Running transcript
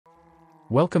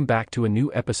Welcome back to a new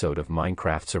episode of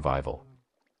Minecraft Survival.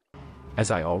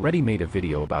 As I already made a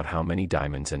video about how many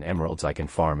diamonds and emeralds I can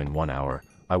farm in 1 hour,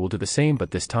 I will do the same,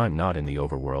 but this time not in the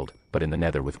overworld, but in the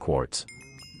nether with quartz.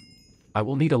 I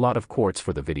will need a lot of quartz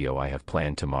for the video I have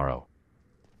planned tomorrow.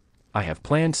 I have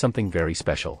planned something very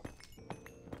special.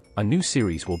 A new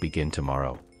series will begin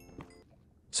tomorrow.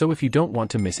 So if you don't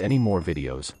want to miss any more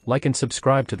videos, like and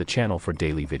subscribe to the channel for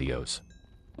daily videos.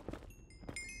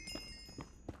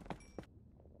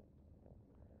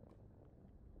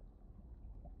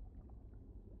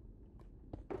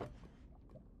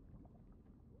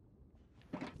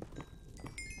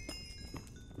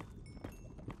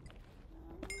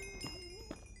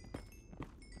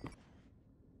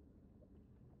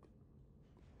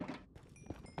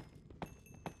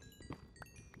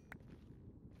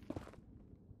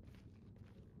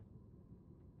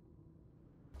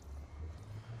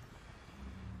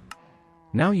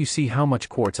 Now you see how much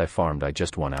quartz I farmed in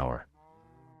just 1 hour.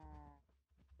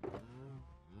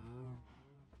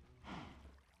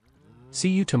 See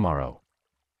you tomorrow.